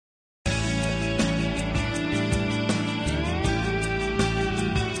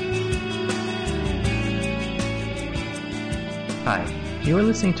Hi, you are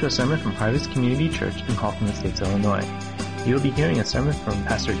listening to a sermon from Harvest Community Church in Hoffman Estates, Illinois. You will be hearing a sermon from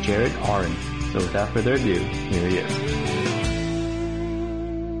Pastor Jared Oren. So without further ado, here he is.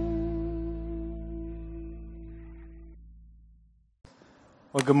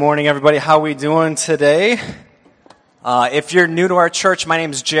 Well, good morning, everybody. How are we doing today? If you're new to our church, my name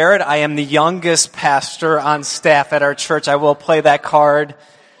is Jared. I am the youngest pastor on staff at our church. I will play that card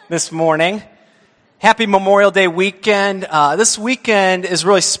this morning. Happy Memorial Day weekend. This weekend is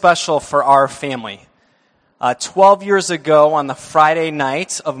really special for our family. 12 years ago, on the Friday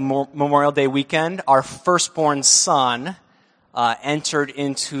night of Memorial Day weekend, our firstborn son entered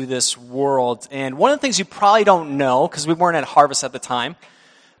into this world. And one of the things you probably don't know, because we weren't at Harvest at the time,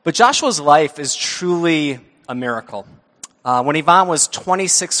 but Joshua's life is truly a miracle. When Yvonne was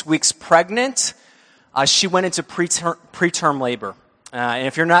 26 weeks pregnant, she went into preterm labor. And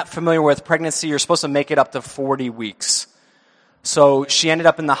if you're not familiar with pregnancy, you're supposed to make it up to 40 weeks. So she ended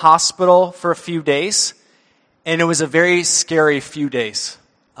up in the hospital for a few days, and it was a very scary few days.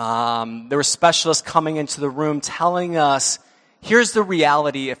 There were specialists coming into the room telling us, here's the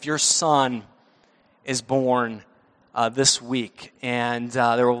reality if your son is born this week. And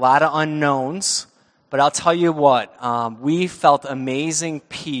there were a lot of unknowns, but I'll tell you what, we felt amazing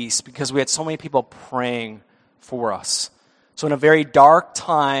peace because we had so many people praying for us. So in a very dark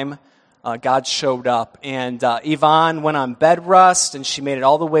time, God showed up, and Yvonne went on bed rest, and she made it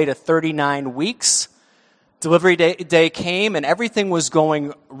all the way to 39 weeks. Delivery day came, and everything was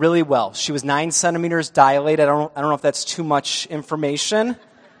going really well. She was 9 centimeters dilated. I don't know if that's too much information.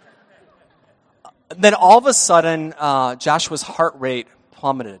 Then all of a sudden, Joshua's heart rate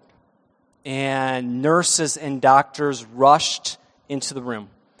plummeted, and nurses and doctors rushed into the room.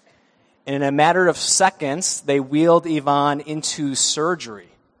 And in a matter of seconds, they wheeled Yvonne into surgery.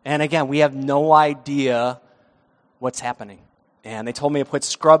 And again, we have no idea what's happening. And they told me to put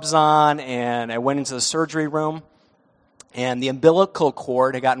scrubs on, and I went into the surgery room, and the umbilical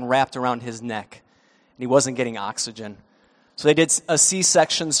cord had gotten wrapped around his neck, and he wasn't getting oxygen. So they did a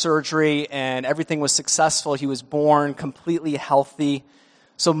C-section surgery, and everything was successful. He was born completely healthy.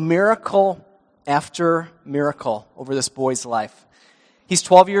 So miracle after miracle over this boy's life. He's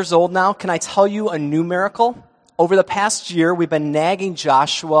 12 years old now. Can I tell you a new miracle? Over the past year, we've been nagging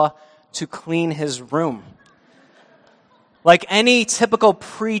Joshua to clean his room. Like any typical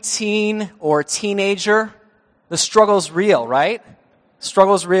preteen or teenager, the struggle's real, right?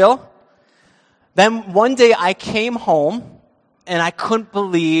 Struggle's real. Then one day I came home and I couldn't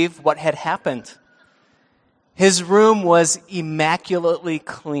believe what had happened. His room was immaculately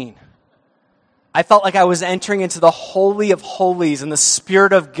clean. I felt like I was entering into the Holy of Holies, and the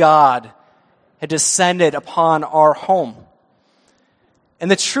Spirit of God had descended upon our home.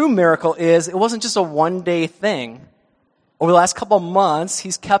 And the true miracle is, it wasn't just a one-day thing. Over the last couple of months,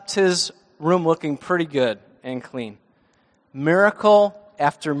 he's kept his room looking pretty good and clean. Miracle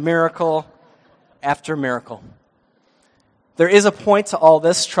after miracle after miracle. There is a point to all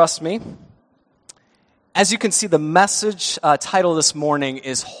this, trust me. As you can see, the message title this morning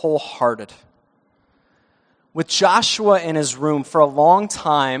is Wholehearted. With Joshua in his room for a long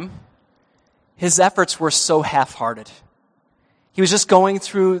time, his efforts were so half-hearted. He was just going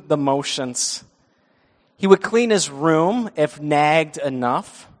through the motions. He would clean his room if nagged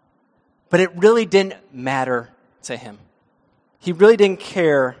enough, but it really didn't matter to him. He really didn't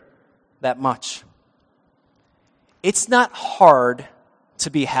care that much. It's not hard to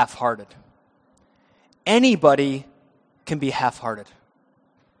be half-hearted. Anybody can be half-hearted.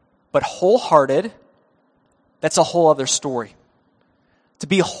 But wholehearted, that's a whole other story. To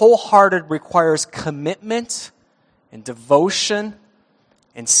be wholehearted requires commitment and devotion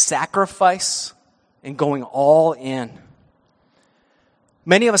and sacrifice and going all in.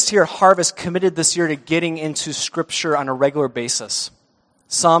 Many of us here at Harvest committed this year to getting into Scripture on a regular basis.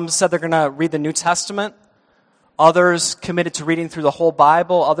 Some said they're going to read the New Testament. Others committed to reading through the whole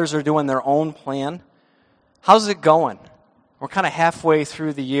Bible. Others are doing their own plan. How's it going? We're kind of halfway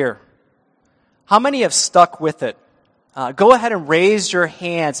through the year. How many have stuck with it? Go ahead and raise your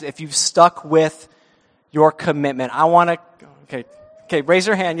hands if you've stuck with your commitment. I want to, okay, raise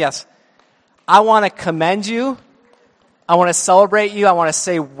your hand, yes. I want to commend you. I want to celebrate you. I want to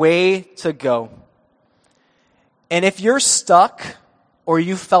say way to go. And if you're stuck or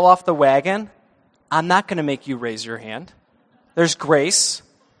you fell off the wagon, I'm not going to make you raise your hand. There's grace.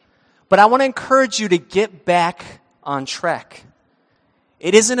 But I want to encourage you to get back on track.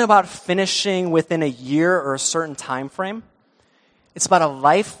 It isn't about finishing within a year or a certain time frame. It's about a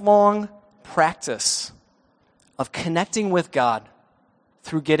lifelong practice of connecting with God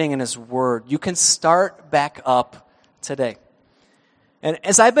through getting in His Word. You can start back up today. And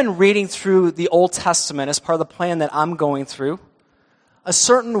as I've been reading through the Old Testament as part of the plan that I'm going through, a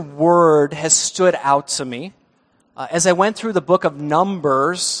certain word has stood out to me as I went through the book of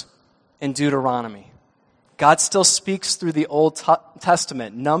Numbers and Deuteronomy. God still speaks through the Old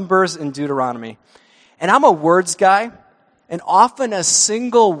Testament, Numbers and Deuteronomy. And I'm a words guy, and often a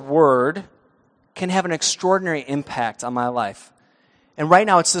single word can have an extraordinary impact on my life. And right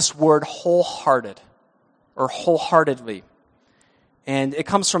now it's this word wholehearted, or wholeheartedly. And it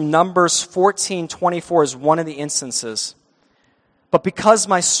comes from Numbers 14:24 is one of the instances. But because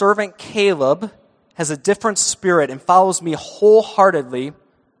my servant Caleb has a different spirit and follows me wholeheartedly,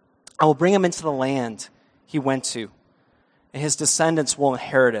 I will bring him into the land he went to, and his descendants will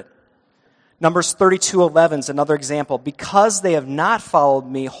inherit it. Numbers 32:11 is another example. Because they have not followed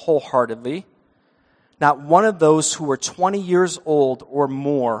me wholeheartedly, not one of those who were 20 years old or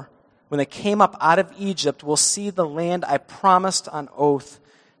more, when they came up out of Egypt, will see the land I promised on oath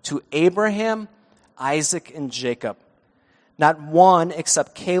to Abraham, Isaac, and Jacob. Not one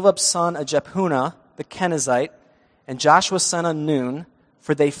except Caleb's son of Jephunneh, the Kenizzite, and Joshua's son of Nun,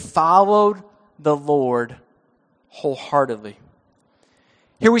 for they followed the Lord wholeheartedly.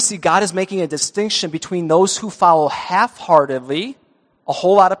 Here we see God is making a distinction between those who follow half-heartedly, a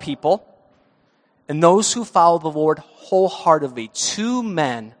whole lot of people, and those who follow the Lord wholeheartedly. Two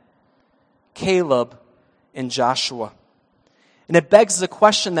men, Caleb and Joshua. And it begs the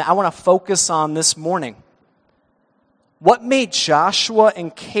question that I want to focus on this morning. What made Joshua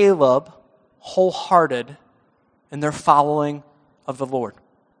and Caleb wholehearted in their following of the Lord?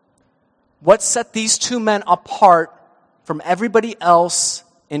 What set these two men apart from everybody else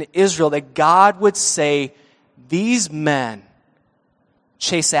in Israel that God would say, these men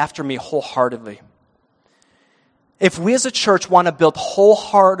chase after me wholeheartedly? If we as a church want to build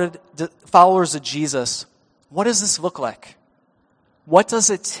wholehearted followers of Jesus, what does this look like? What does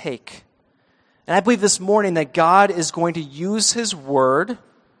it take? And I believe this morning that God is going to use His Word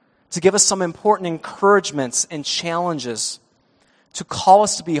to give us some important encouragements and challenges to call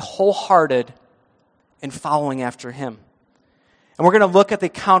us to be wholehearted in following after Him. And we're going to look at the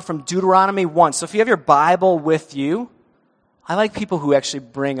account from Deuteronomy 1. So if you have your Bible with you, I like people who actually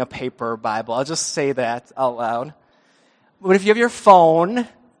bring a paper Bible. I'll just say that out loud. But if you have your phone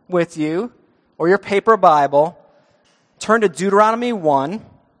with you or your paper Bible, turn to Deuteronomy 1. And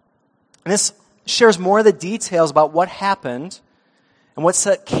this shares more of the details about what happened and what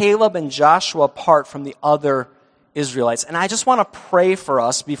set Caleb and Joshua apart from the other Israelites. And I just want to pray for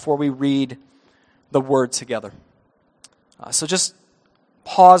us before we read the Word together. So just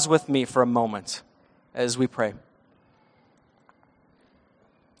pause with me for a moment as we pray.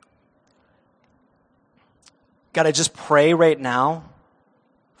 God, I just pray right now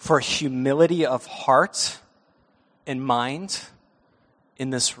for humility of heart and mind in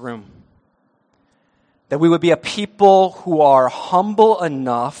this room. That we would be a people who are humble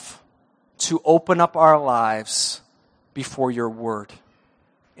enough to open up our lives before your word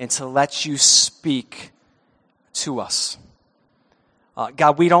and to let you speak to us.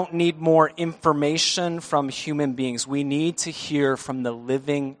 God, we don't need more information from human beings. We need to hear from the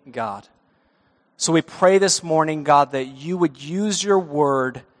living God. So we pray this morning, God, that you would use your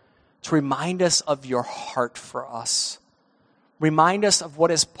word to remind us of your heart for us. Remind us of what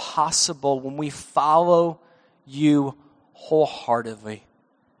is possible when we follow you wholeheartedly.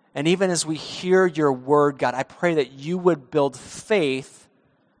 And even as we hear your word, God, I pray that you would build faith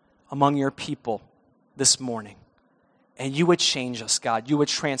among your people this morning. And you would change us, God. You would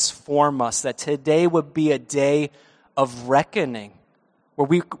transform us, that today would be a day of reckoning where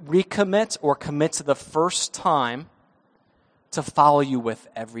we recommit or commit to the first time to follow you with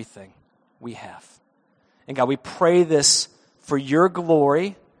everything we have. And God, we pray this for your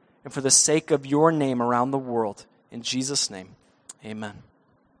glory and for the sake of your name around the world. In Jesus' name, amen.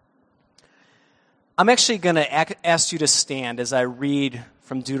 I'm actually going to ask you to stand as I read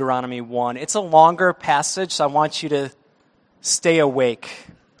from Deuteronomy 1. It's a longer passage, so I want you to stay awake.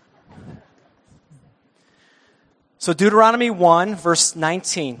 So Deuteronomy 1, verse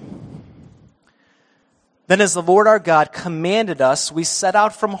 19. Then as the Lord our God commanded us, we set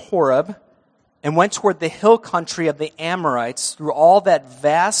out from Horeb and went toward the hill country of the Amorites through all that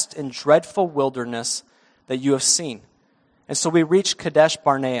vast and dreadful wilderness that you have seen. And so we reached Kadesh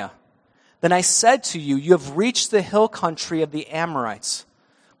Barnea. Then I said to you, you have reached the hill country of the Amorites,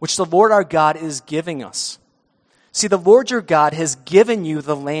 which the Lord our God is giving us. See, the Lord your God has given you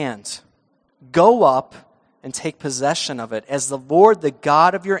the land. Go up and take possession of it, as the Lord, the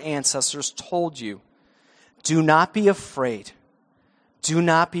God of your ancestors, told you. Do not be afraid. Do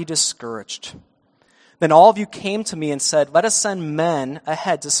not be discouraged. Then all of you came to me and said, let us send men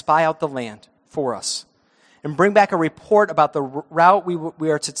ahead to spy out the land for us and bring back a report about the route we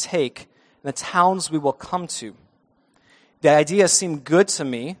are to take and the towns we will come to. The idea seemed good to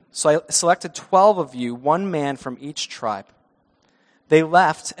me, so I selected 12 of you, one man from each tribe. They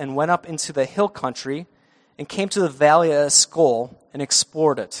left and went up into the hill country and came to the valley of Eshcol and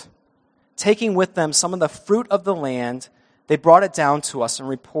explored it. Taking with them some of the fruit of the land, they brought it down to us and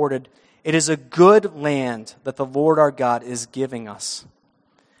reported, it is a good land that the Lord our God is giving us.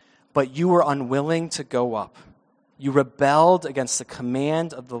 But you were unwilling to go up. You rebelled against the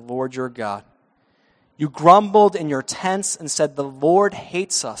command of the Lord your God. You grumbled in your tents and said, the Lord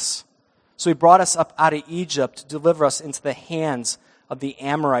hates us. So he brought us up out of Egypt to deliver us into the hands of the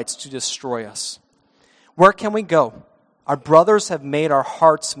Amorites to destroy us. Where can we go? Our brothers have made our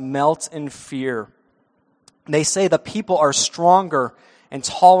hearts melt in fear. They say the people are stronger and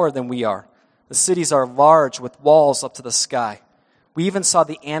taller than we are. The cities are large with walls up to the sky. We even saw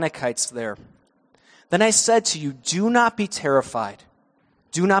the Anakites there. Then I said to you, do not be terrified.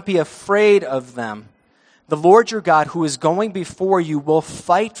 Do not be afraid of them. The Lord your God, who is going before you, will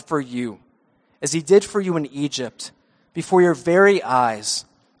fight for you, as he did for you in Egypt, before your very eyes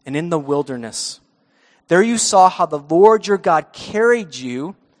and in the wilderness. There you saw how the Lord your God carried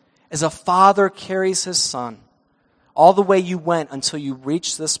you as a father carries his son, all the way you went until you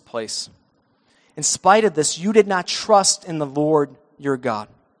reached this place. In spite of this, you did not trust in the Lord your God.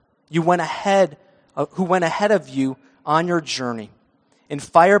 Who went ahead of you on your journey, in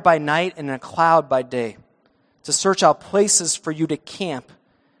fire by night and in a cloud by day, to search out places for you to camp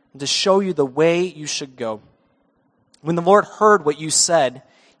and to show you the way you should go. When the Lord heard what you said,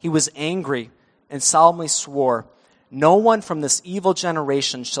 he was angry and solemnly swore, no one from this evil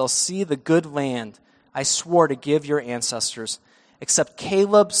generation shall see the good land I swore to give your ancestors, except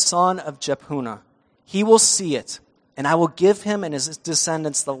Caleb, son of Jephunneh. He will see it, and I will give him and his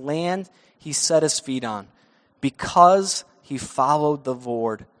descendants the land he set his feet on, because he followed the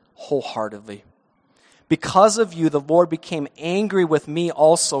Lord wholeheartedly. Because of you, the Lord became angry with me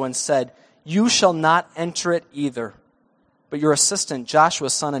also and said, you shall not enter it either, but your assistant, Joshua,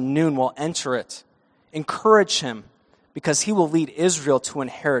 son of Nun, will enter it. Encourage him, because he will lead Israel to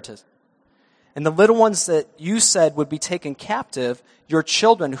inherit it. And the little ones that you said would be taken captive, your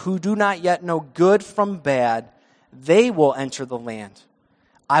children who do not yet know good from bad, they will enter the land.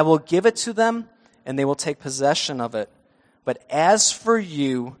 I will give it to them, and they will take possession of it. But as for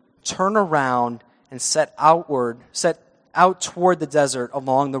you, turn around and set out toward the desert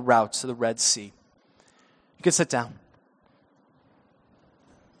along the route to the Red Sea. You can sit down.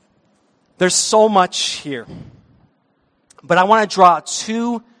 There's so much here. But I want to draw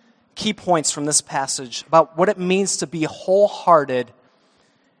two key points from this passage about what it means to be wholehearted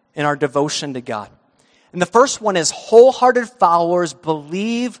in our devotion to God. And the first one is wholehearted followers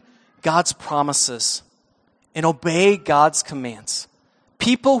believe God's promises and obey God's commands.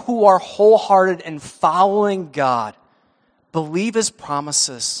 People who are wholehearted and following God believe his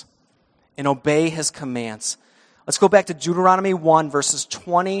promises and obey his commands. Let's go back to Deuteronomy 1, verses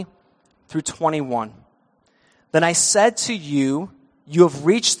 20 through 21. Then I said to you, you have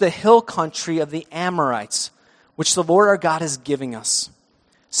reached the hill country of the Amorites, which the Lord our God is giving us.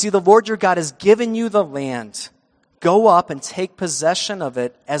 See, the Lord your God has given you the land. Go up and take possession of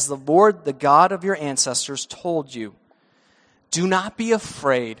it, as the Lord, the God of your ancestors, told you. Do not be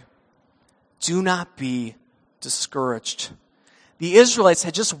afraid. Do not be discouraged. The Israelites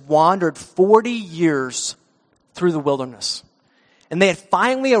had just wandered 40 years through the wilderness. And they had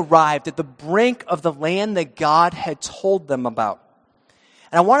finally arrived at the brink of the land that God had told them about.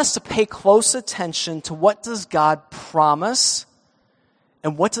 And I want us to pay close attention to what does God promise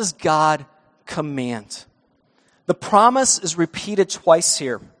and what does God command. The promise is repeated twice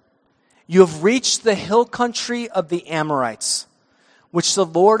here. You have reached the hill country of the Amorites, which the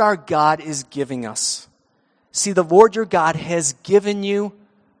Lord our God is giving us. See, the Lord your God has given you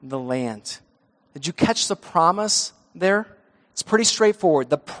the land. Did you catch the promise there? It's pretty straightforward.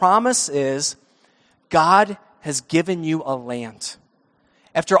 The promise is God has given you a land.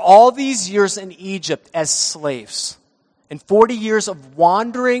 After all these years in Egypt as slaves, and 40 years of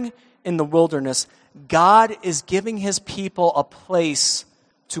wandering in the wilderness, God is giving his people a place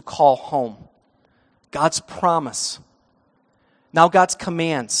to call home. God's promise. Now God's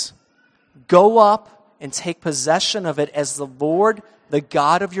commands. Go up and take possession of it as the Lord, the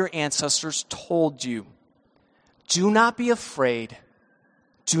God of your ancestors, told you. Do not be afraid.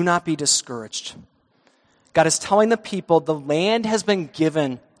 Do not be discouraged. God is telling the people the land has been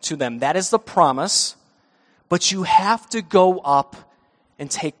given to them. That is the promise. But you have to go up and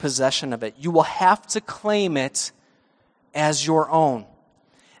take possession of it. You will have to claim it as your own.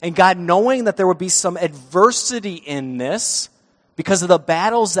 And God, knowing that there would be some adversity in this because of the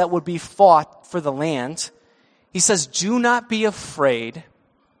battles that would be fought for the land, he says, do not be afraid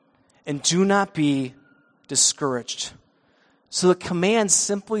and do not be discouraged. So the commands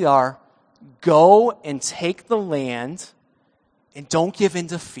simply are, go and take the land and don't give in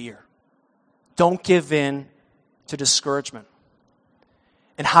to fear. Don't give in to discouragement.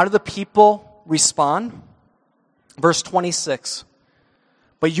 And how do the people respond? Verse 26.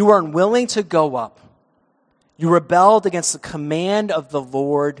 But you are unwilling to go up. You rebelled against the command of the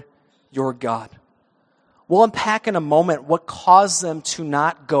Lord your God. We'll unpack in a moment what caused them to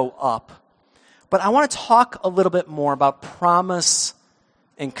not go up. But I want to talk a little bit more about promise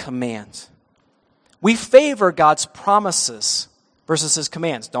and command. We favor God's promises versus his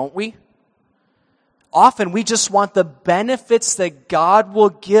commands, don't we? Often we just want the benefits that God will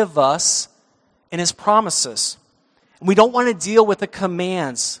give us in his promises. And we don't want to deal with the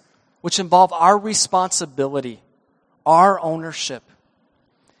commands, which involve our responsibility, our ownership.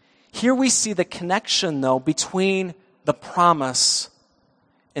 Here we see the connection, though, between the promise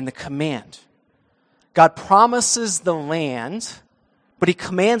and the command. God promises the land, but he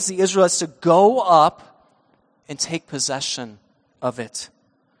commands the Israelites to go up and take possession of it.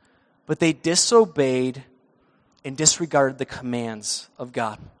 But they disobeyed and disregarded the commands of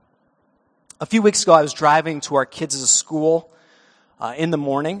God. A few weeks ago, I was driving to our kids' school in the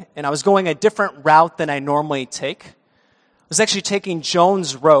morning, and I was going a different route than I normally take. I was actually taking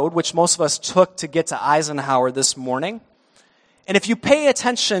Jones Road, which most of us took to get to Eisenhower this morning. And if you pay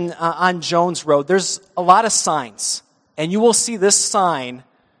attention on Jones Road, there's a lot of signs. And you will see this sign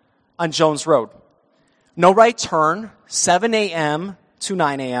on Jones Road. No right turn, 7 a.m. to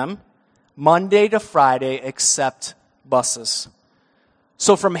 9 a.m., Monday to Friday, except buses.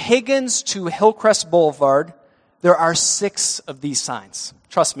 So from Higgins to Hillcrest Boulevard, there are 6 of these signs.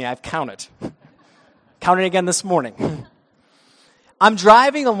 Trust me, I've counted. Counted again this morning. I'm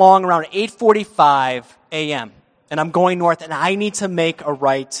driving along around 8:45 a.m., and I'm going north, and I need to make a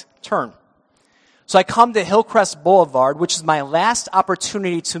right turn. So I come to Hillcrest Boulevard, which is my last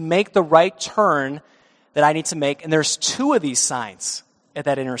opportunity to make the right turn that I need to make, and there's 2 of these signs at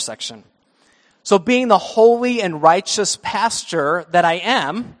that intersection. So being the holy and righteous pastor that I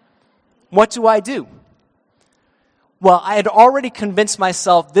am, what do? Well, I had already convinced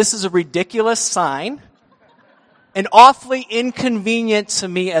myself this is a ridiculous sign and awfully inconvenient to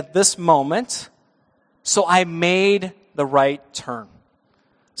me at this moment, so I made the right turn.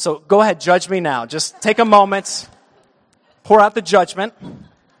 So go ahead, judge me now. Just take a moment, pour out the judgment.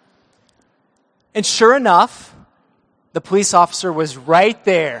 And sure enough, the police officer was right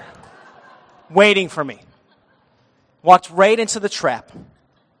there, waiting for me. Walked right into the trap.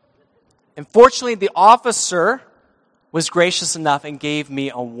 And fortunately, the officer was gracious enough and gave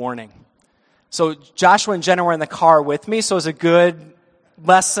me a warning. So Joshua and Jenna were in the car with me, so it was a good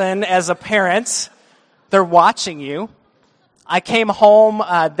lesson as a parent. They're watching you. I came home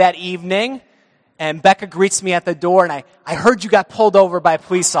that evening, and Becca greets me at the door, and I heard you got pulled over by a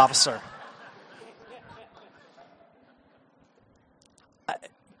police officer.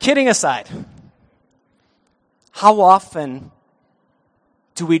 Kidding aside, how often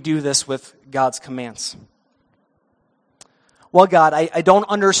do we do this with God's commands? Well, God, I don't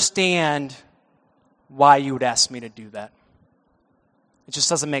understand why you would ask me to do that. It just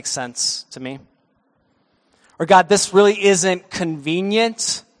doesn't make sense to me. Or God, this really isn't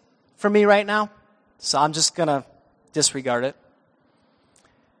convenient for me right now, so I'm just going to disregard it.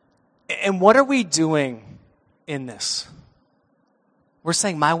 And what are we doing in this? We're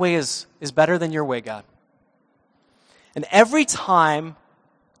saying my way is better than your way, God. And every time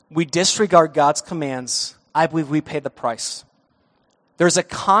we disregard God's commands, I believe we pay the price. There's a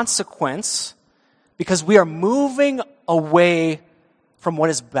consequence because we are moving away from what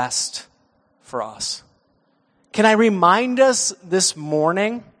is best for us. Can I remind us this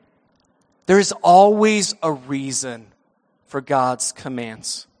morning, there is always a reason for God's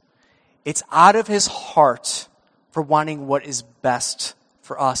commands. It's out of his heart for wanting what is best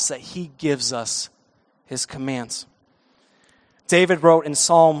for us that he gives us his commands. David wrote in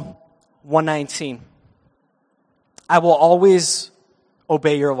Psalm 119, I will always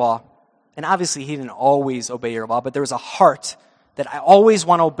obey your law. And obviously he didn't always obey your law, but there was a heart that I always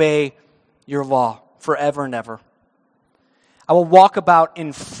want to obey your law forever and ever. I will walk about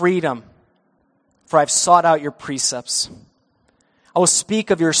in freedom, for I've sought out your precepts. I will speak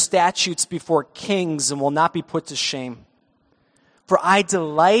of your statutes before kings and will not be put to shame. For I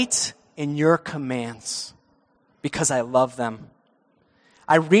delight in your commands because I love them.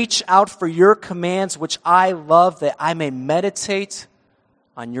 I reach out for your commands, which I love, that I may meditate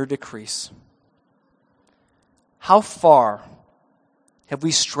on your decrees. How far have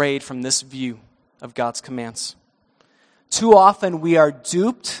we strayed from this view of God's commands? Too often we are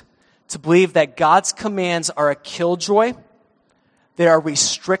duped to believe that God's commands are a killjoy, they are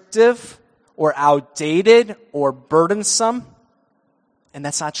restrictive or outdated or burdensome, and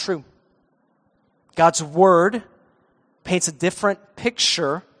that's not true. God's word paints a different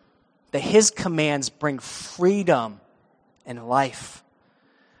picture, that his commands bring freedom and life.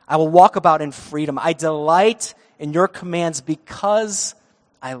 I will walk about in freedom. I delight in your commands because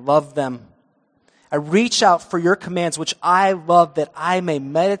I love them. I reach out for your commands, which I love, that I may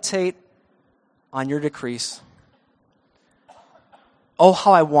meditate on your decrees. Oh,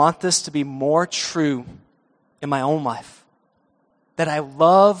 how I want this to be more true in my own life, that I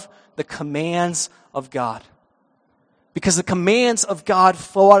love the commands of God. Because the commands of God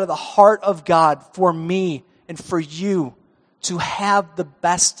flow out of the heart of God for me and for you to have the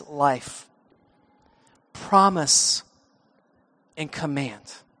best life. Promise and command.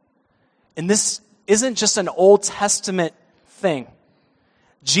 And this isn't just an Old Testament thing.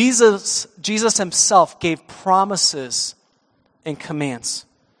 Jesus himself gave promises and commands.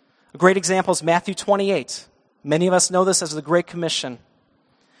 A great example is Matthew 28. Many of us know this as the Great Commission.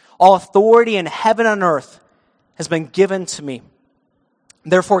 All authority in heaven and earth has been given to me.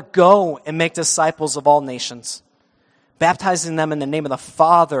 Therefore, go and make disciples of all nations, baptizing them in the name of the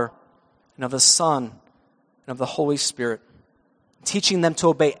Father and of the Son and of the Holy Spirit, teaching them to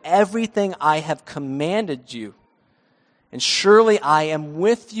obey everything I have commanded you. And surely I am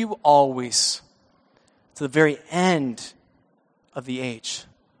with you always to the very end of the age.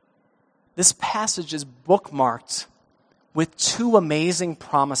 This passage is bookmarked with two amazing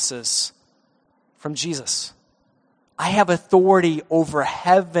promises from Jesus. I have authority over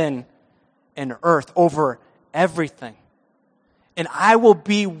heaven and earth, over everything. And I will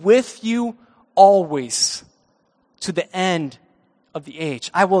be with you always to the end of the age.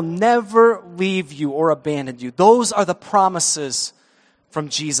 I will never leave you or abandon you. Those are the promises from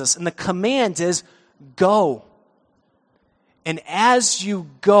Jesus. And the command is, go. And as you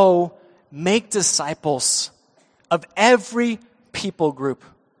go, make disciples of every people group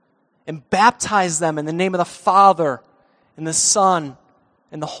and baptize them in the name of the Father and the Son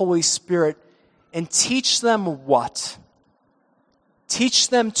and the Holy Spirit, and teach them what? Teach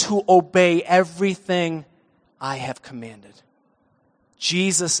them to obey everything I have commanded.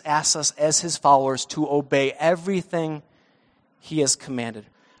 Jesus asks us as his followers to obey everything he has commanded.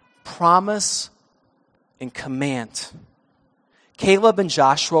 Promise and command. Caleb and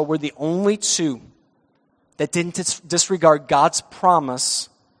Joshua were the only two that didn't disregard God's promise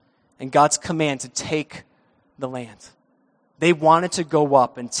and God's command to take the land. They wanted to go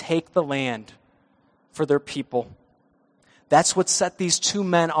up and take the land for their people. That's what set these two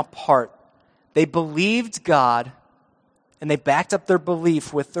men apart. They believed God, and they backed up their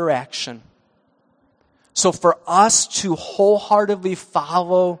belief with their action. So for us to wholeheartedly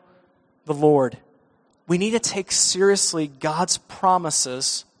follow the Lord, we need to take seriously God's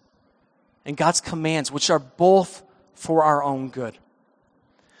promises and God's commands, which are both for our own good.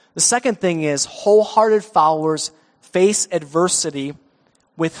 The second thing is, wholehearted followers face adversity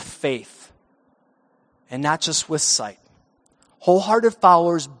with faith and not just with sight. Wholehearted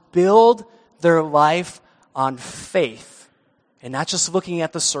followers build their life on faith and not just looking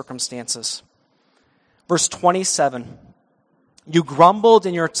at the circumstances. Verse 27, you grumbled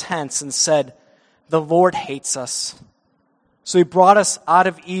in your tents and said, the Lord hates us. So he brought us out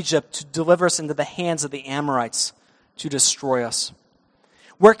of Egypt to deliver us into the hands of the Amorites to destroy us.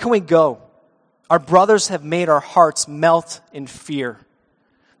 Where can we go? Our brothers have made our hearts melt in fear.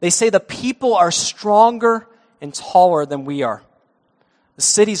 They say the people are stronger and taller than we are. The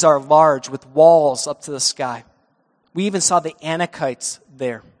cities are large with walls up to the sky. We even saw the Anakites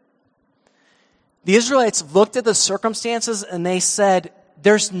there. The Israelites looked at the circumstances and they said,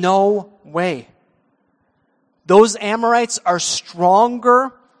 there's no way. Those Amorites are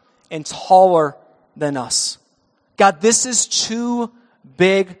stronger and taller than us. God, this is too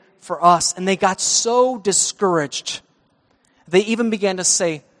big for us. And they got so discouraged. They even began to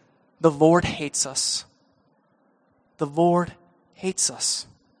say, the Lord hates us. The Lord hates us.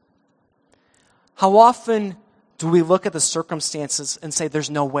 How often do we look at the circumstances and say, there's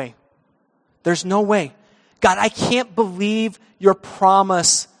no way? There's no way. God, I can't believe your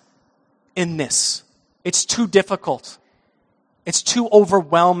promise in this. It's too difficult. It's too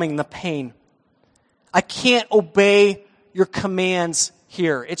overwhelming, the pain. I can't obey your commands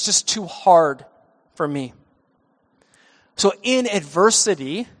here. It's just too hard for me. So in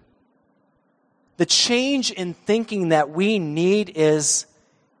adversity, the change in thinking that we need is,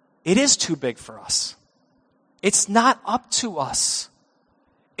 it is too big for us. It's not up to us.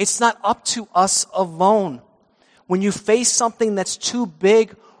 It's not up to us alone. When you face something that's too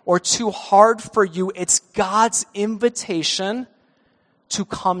big or too hard for you, it's God's invitation to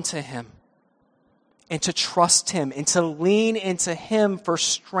come to Him and to trust Him and to lean into Him for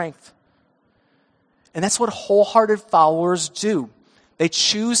strength. And that's what wholehearted followers do. They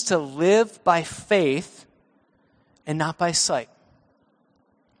choose to live by faith and not by sight.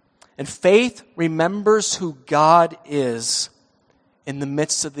 And faith remembers who God is in the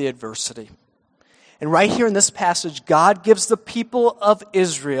midst of the adversity. And right here in this passage, God gives the people of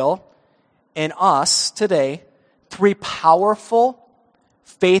Israel and us today 3 powerful,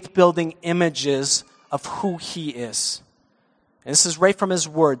 faith-building images of who He is. And this is right from His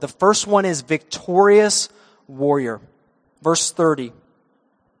Word. The first one is victorious warrior. Verse 30.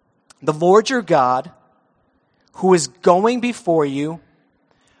 The Lord your God, who is going before you,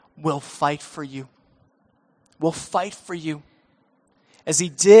 will fight for you. Will fight for you. As He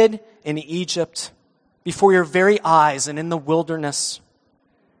did in Egypt, before your very eyes and in the wilderness.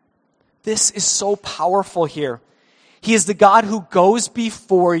 This is so powerful here. He is the God who goes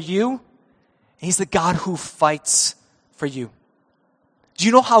before you. And He's the God who fights for you. Do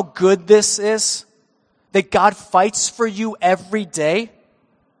you know how good this is? That God fights for you every day?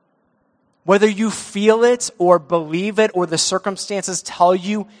 Whether you feel it or believe it or the circumstances tell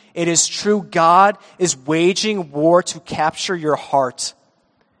you it is true, God is waging war to capture your heart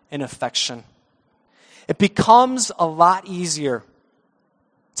and affection. It becomes a lot easier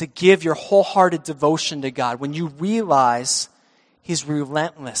to give your wholehearted devotion to God when you realize He's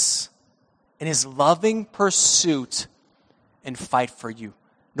relentless in His loving pursuit and fight for you,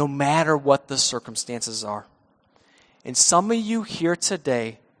 no matter what the circumstances are. And some of you here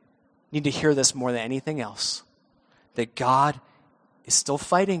today need to hear this more than anything else, that God is still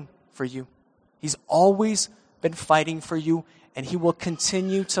fighting for you. He's always been fighting for you, and He will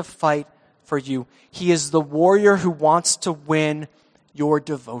continue to fight for you. He is the warrior who wants to win your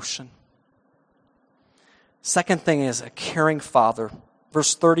devotion. Second thing is a caring father.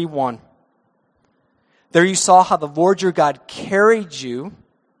 Verse 31. There you saw how the Lord your God carried you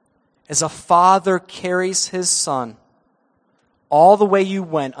as a father carries his son all the way you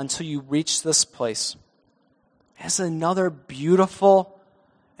went until you reached this place. That's another beautiful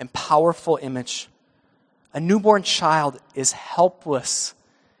and powerful image. A newborn child is helpless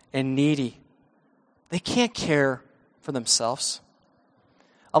and needy. They can't care for themselves.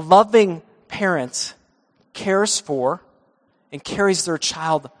 A loving parent cares for and carries their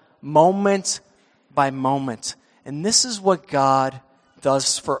child moment by moment. And this is what God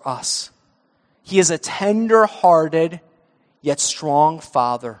does for us. He is a tender-hearted yet strong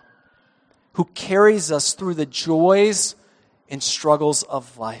Father who carries us through the joys and struggles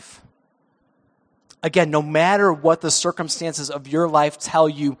of life. Again, no matter what the circumstances of your life tell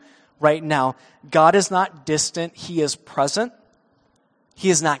you right now, God is not distant. He is present. He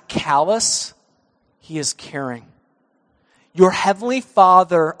is not callous. He is caring. Your Heavenly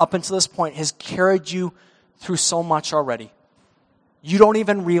Father, up until this point, has carried you through so much already. You don't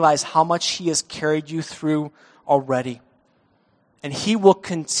even realize how much He has carried you through already. And He will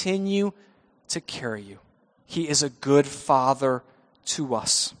continue to carry you. He is a good Father to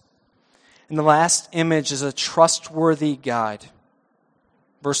us. And the last image is a trustworthy guide.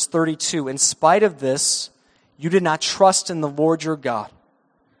 Verse 32, in spite of this, you did not trust in the Lord your God,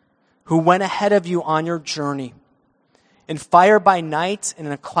 who went ahead of you on your journey, in fire by night and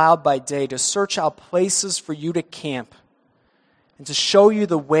in a cloud by day, to search out places for you to camp and to show you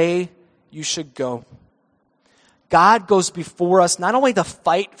the way you should go. God goes before us not only to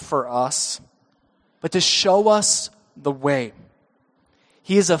fight for us, but to show us the way.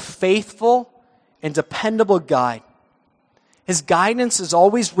 He is a faithful and dependable guide. His guidance is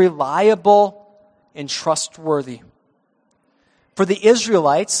always reliable and trustworthy. For the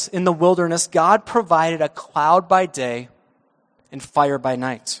Israelites in the wilderness, God provided a cloud by day and fire by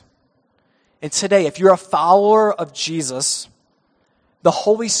night. And today, if you're a follower of Jesus, the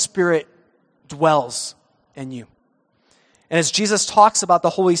Holy Spirit dwells in you. And as Jesus talks about the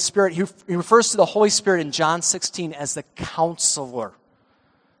Holy Spirit, he refers to the Holy Spirit in John 16 as the counselor.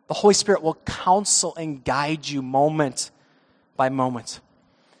 The Holy Spirit will counsel and guide you moment by moment.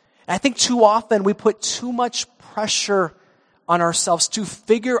 And I think too often we put too much pressure on ourselves to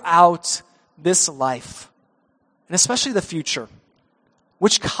figure out this life, and especially the future.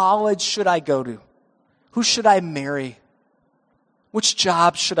 Which college should I go to? Who should I marry? Which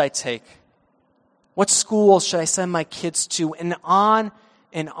job should I take? What schools should I send my kids to? And on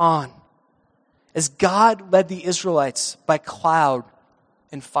and on. As God led the Israelites by cloud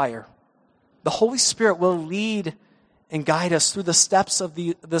and fire, the Holy Spirit will lead and guide us through the steps of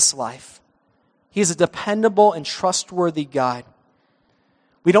this life. He is a dependable and trustworthy guide.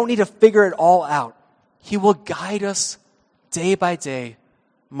 We don't need to figure it all out. He will guide us day by day,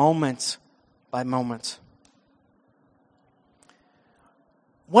 moment by moment.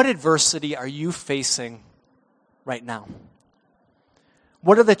 What adversity are you facing right now?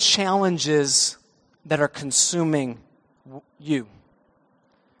 What are the challenges that are consuming you?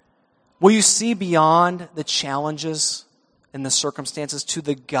 Will you see beyond the challenges and the circumstances to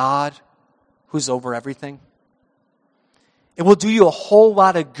the God who's over everything? It will do you a whole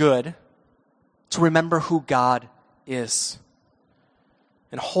lot of good to remember who God is.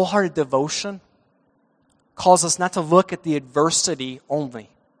 And wholehearted devotion calls us not to look at the adversity only,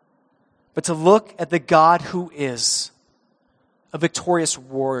 but to look at the God who is a victorious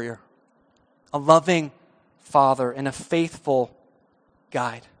warrior, a loving Father, and a faithful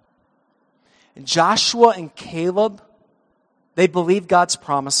guide. And Joshua and Caleb, they believed God's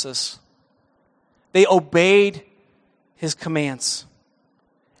promises. They obeyed His commands.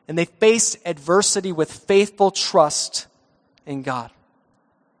 And they faced adversity with faithful trust in God.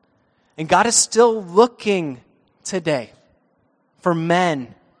 And God is still looking today for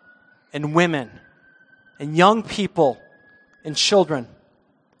men and women and young people and children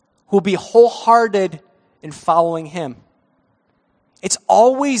who will be wholehearted in following Him. It's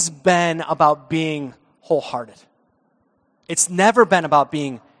always been about being wholehearted. It's never been about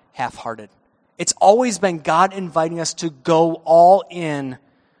being half-hearted. It's always been God inviting us to go all in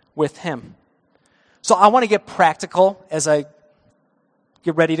with Him. So I want to get practical as I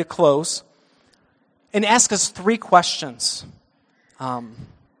get ready to close and ask us 3 questions. I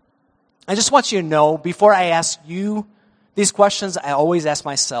just want you to know, before I ask you these questions, I always ask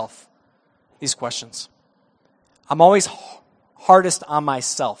myself these questions. I'm always hardest on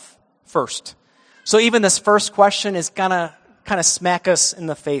myself first. So even this first question is gonna kind of smack us in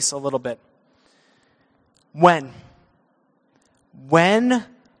the face a little bit. When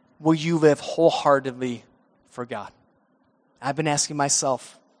will you live wholeheartedly for God? I've been asking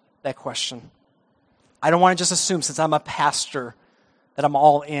myself that question. I don't want to just assume, since I'm a pastor, that I'm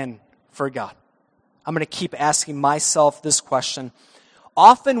all in for God. I'm going to keep asking myself this question.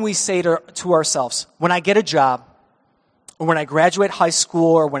 Often we say to ourselves, when I get a job, or when I graduate high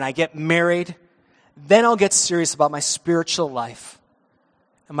school, or when I get married, then I'll get serious about my spiritual life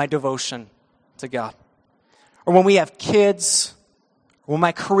and my devotion to God. Or when we have kids, or when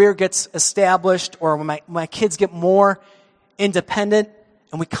my career gets established, or when my kids get more independent,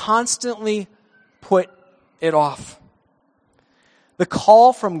 and we constantly put it off. The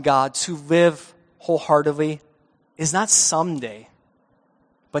call from God to live wholeheartedly is not someday,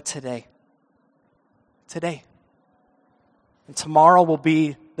 but today. Today. And tomorrow will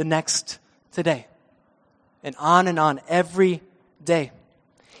be the next today. And on every day.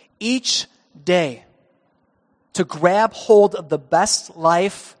 Each day to grab hold of the best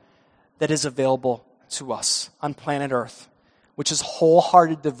life that is available to us on planet Earth, which is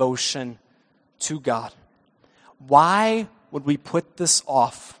wholehearted devotion to God. Why would we put this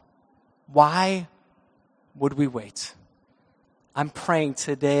off? Why would we wait? I'm praying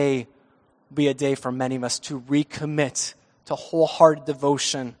today will be a day for many of us to recommit to wholehearted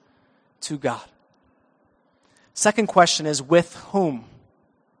devotion to God. Second question is, with whom?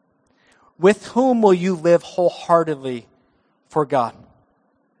 With whom will you live wholeheartedly for God?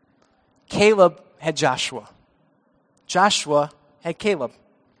 Caleb had Joshua. Joshua had Caleb.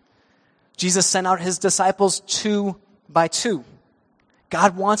 Jesus sent out His disciples 2 by 2.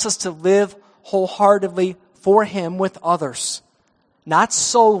 God wants us to live wholeheartedly for Him with others. Not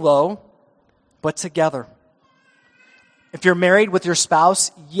solo, but together. If you're married with your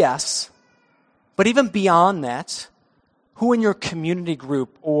spouse, yes. But even beyond that, who in your community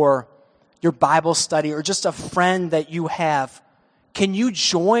group or your Bible study or just a friend that you have, can you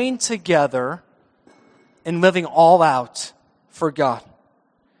join together in living all out for God?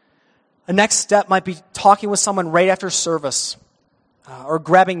 A next step might be talking with someone right after service or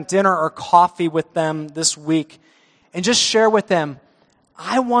grabbing dinner or coffee with them this week and just share with them,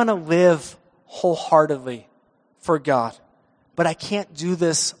 I want to live wholeheartedly for God, but I can't do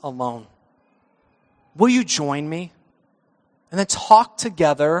this alone. Will you join me? And then talk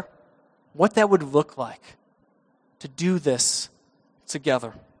together what that would look like to do this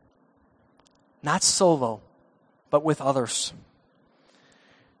together. Not solo, but with others.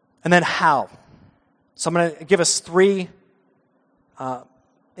 And then how? So I'm going to give us 3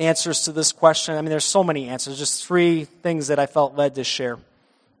 answers to this question. I mean, there's so many answers, just 3 things that I felt led to share.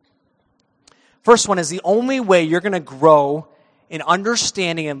 First one is the only way you're going to grow in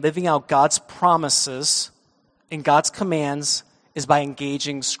understanding and living out God's promises and God's commands is by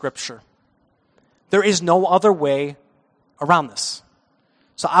engaging Scripture. There is no other way around this.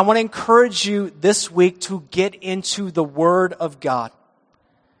 So I want to encourage you this week to get into the Word of God.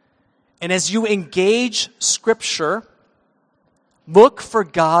 And as you engage Scripture, look for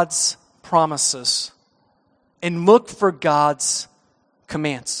God's promises and look for God's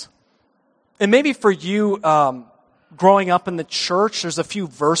commands. And maybe for you, growing up in the church, there's a few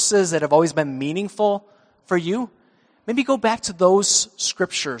verses that have always been meaningful for you. Maybe go back to those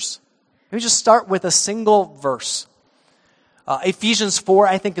scriptures. Maybe just start with a single verse. Ephesians 4,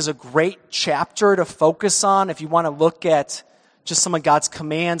 I think, is a great chapter to focus on if you want to look at just some of God's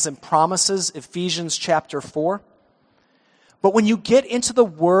commands and promises. Ephesians chapter 4. But when you get into the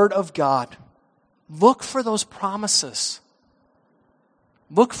Word of God, look for those promises.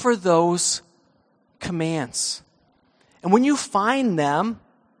 Look for those commands. And when you find them,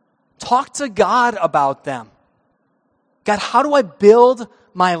 talk to God about them. God, how do I build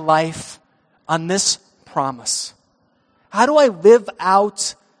my life on this promise? How do I live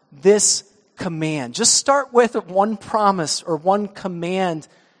out this command? Just start with one promise or one command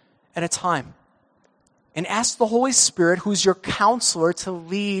at a time. And ask the Holy Spirit, who's your counselor, to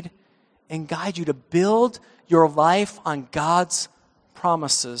lead and guide you to build your life on God's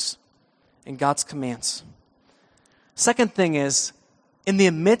promises and God's commands. Second thing is, in the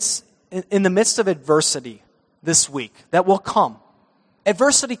midst of adversity this week that will come,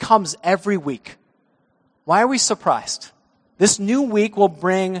 adversity comes every week. Why are we surprised? This new week will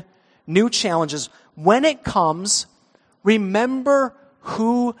bring new challenges. When it comes, remember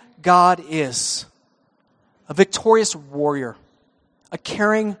who God is. A victorious warrior, a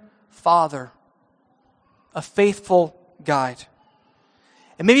caring father, a faithful guide.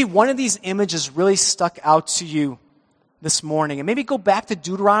 And maybe one of these images really stuck out to you this morning. And maybe go back to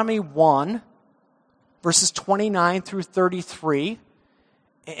Deuteronomy 1, verses 29 through 33.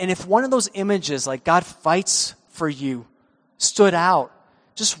 And if one of those images, like God fights for you, stood out,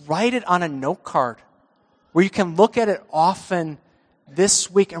 just write it on a note card where you can look at it often this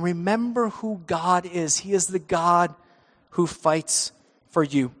week and remember who God is. He is the God who fights for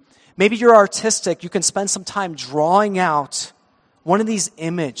you. Maybe you're artistic. You can spend some time drawing out one of these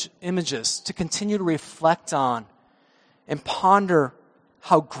images to continue to reflect on and ponder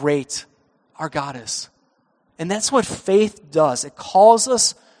how great our God is. And that's what faith does. It calls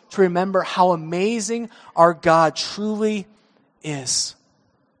us to remember how amazing our God truly is.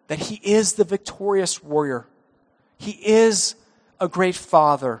 That He is the victorious warrior. He is a great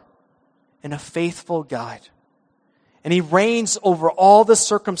father and a faithful guide. And He reigns over all the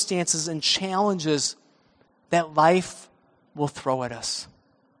circumstances and challenges that life will throw at us.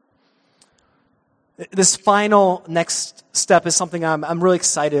 This final next step is something I'm really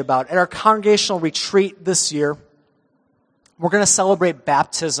excited about. At our congregational retreat this year, we're going to celebrate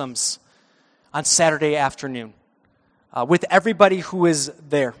baptisms on Saturday afternoon with everybody who is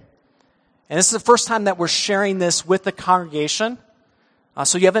there. And this is the first time that we're sharing this with the congregation.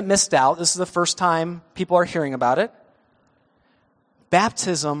 So you haven't missed out. This is the first time people are hearing about it.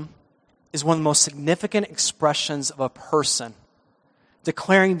 Baptism is one of the most significant expressions of a person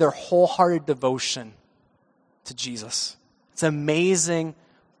declaring their wholehearted devotion to Jesus. It's an amazing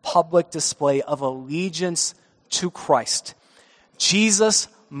public display of allegiance to Christ. Jesus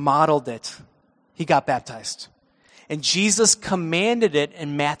modeled it. He got baptized. And Jesus commanded it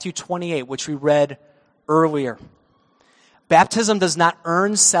in Matthew 28, which we read earlier. Baptism does not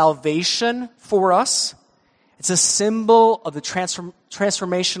earn salvation for us. It's a symbol of the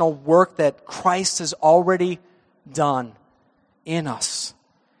transformational work that Christ has already done in us.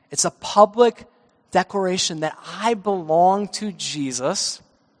 It's a public declaration that I belong to Jesus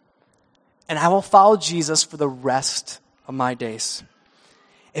and I will follow Jesus for the rest of my days.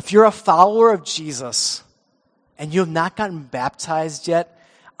 If you're a follower of Jesus and you have not gotten baptized yet,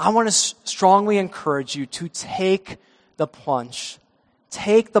 I want to strongly encourage you to take the plunge.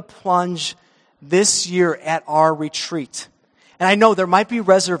 Take the plunge this year at our retreat. And I know there might be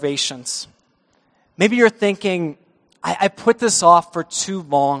reservations. Maybe you're thinking, I put this off for too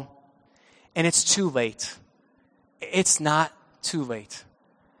long and it's too late. It's not too late.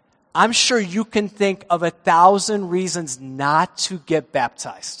 I'm sure you can think of 1,000 reasons not to get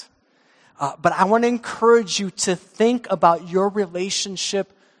baptized. But I want to encourage you to think about your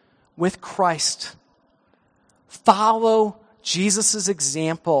relationship with Christ. Follow Jesus'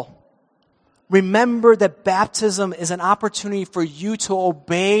 example. Remember that baptism is an opportunity for you to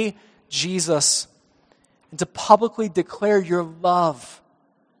obey Jesus and to publicly declare your love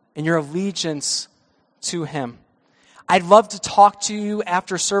and your allegiance to him. I'd love to talk to you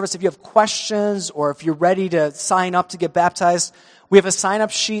after service if you have questions or if you're ready to sign up to get baptized. We have a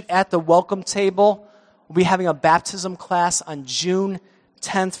sign-up sheet at the welcome table. We'll be having a baptism class on June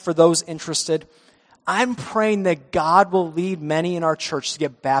 10th for those interested. I'm praying that God will lead many in our church to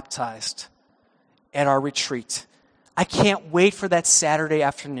get baptized at our retreat. I can't wait for that Saturday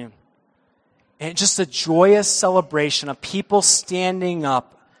afternoon. And just a joyous celebration of people standing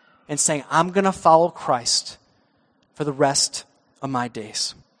up and saying, I'm going to follow Christ for the rest of my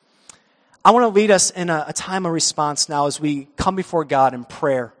days. I want to lead us in a time of response now as we come before God in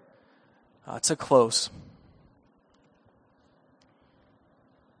prayer to close.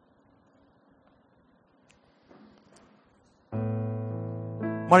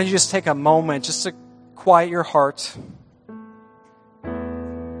 Why don't you just take a moment just to quiet your heart.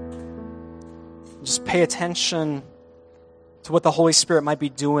 Just pay attention to what the Holy Spirit might be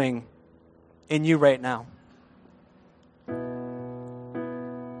doing in you right now.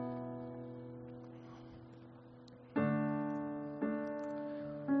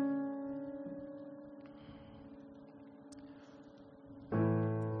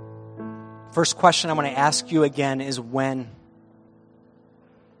 First question I want to ask you again is when?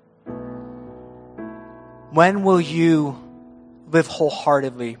 When will you live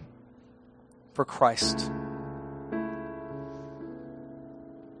wholeheartedly for Christ?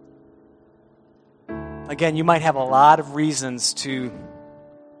 Again, you might have a lot of reasons to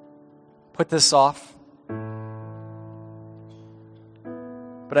put this off.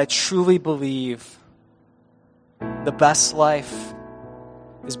 But I truly believe the best life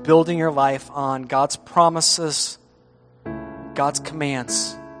is building your life on God's promises, God's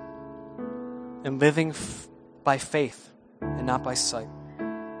commands, and living by faith and not by sight.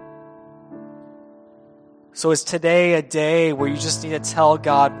 So is today a day where you just need to tell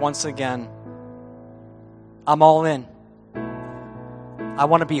God once again, I'm all in. I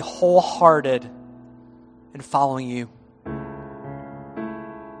want to be wholehearted in following you.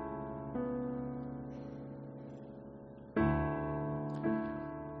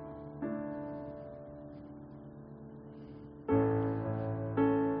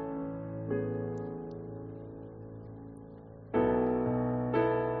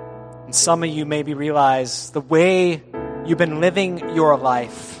 And some of you maybe realize the way you've been living your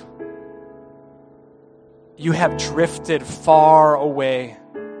life, you have drifted far away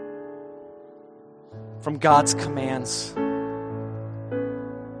from God's commands.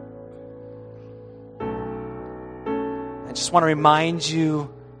 I just want to remind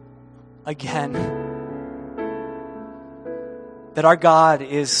you again that our God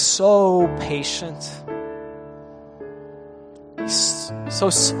is so patient. He's so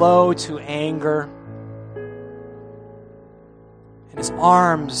slow to anger. And his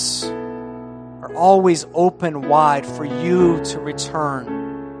arms are always open wide for you to return.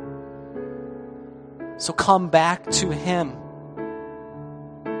 So come back to him.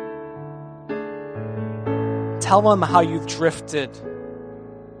 Tell him how you've drifted.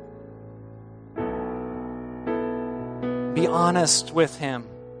 Be honest with him.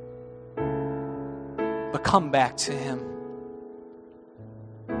 But come back to him.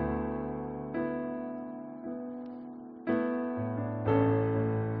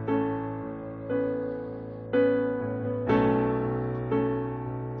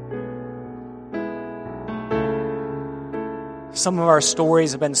 Some of our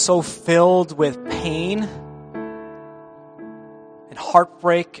stories have been so filled with pain and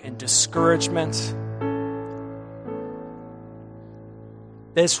heartbreak and discouragement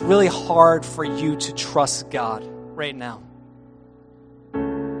that it's really hard for you to trust God right now.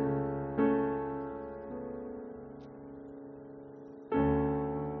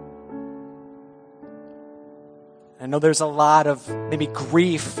 I know there's a lot of maybe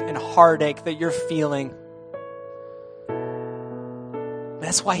grief and heartache that you're feeling.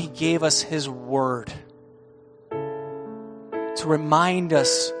 That's why he gave us his word, to remind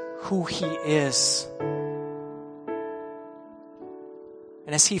us who he is.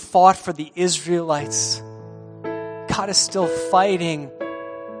 And as he fought for the Israelites, God is still fighting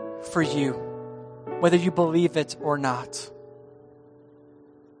for you, whether you believe it or not.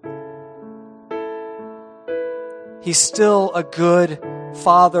 He's still a good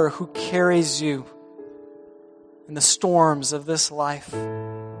Father who carries you in the storms of this life.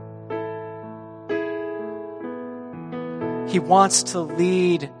 He wants to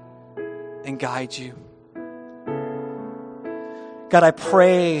lead and guide you. God, I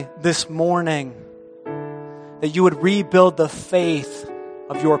pray this morning that you would rebuild the faith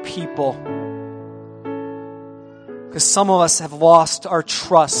of your people. Because some of us have lost our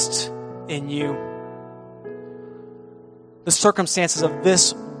trust in you. The circumstances of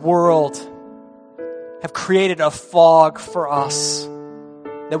this world have created a fog for us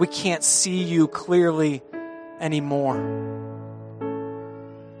that we can't see you clearly anymore.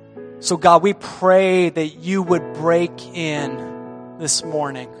 So God, we pray that you would break in this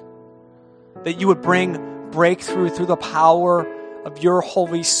morning, that you would bring breakthrough through the power of your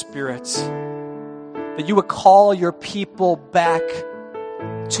Holy Spirit, that you would call your people back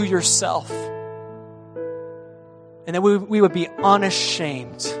to yourself, and that we would be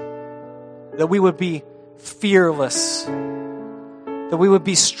unashamed, that we would be fearless, that we would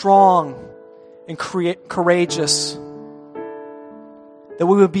be strong and courageous, that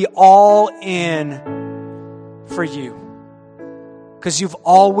we would be all in for you, because you've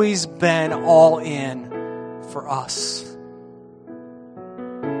always been all in for us.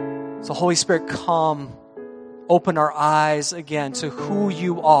 So Holy Spirit, come, open our eyes again to who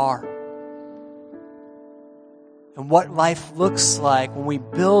you are and what life looks like when we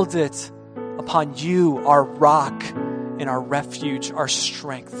build it upon you, our rock and our refuge, our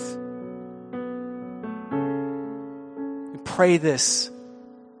strength. We pray this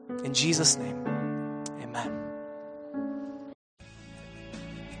in Jesus' name. Amen.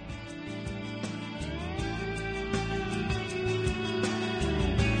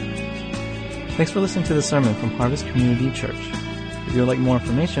 Thanks for listening to the sermon from Harvest Community Church. If you would like more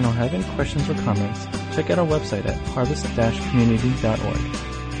information or have any questions or comments, check out our website at harvest-community.org.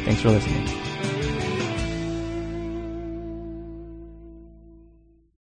 Thanks for listening.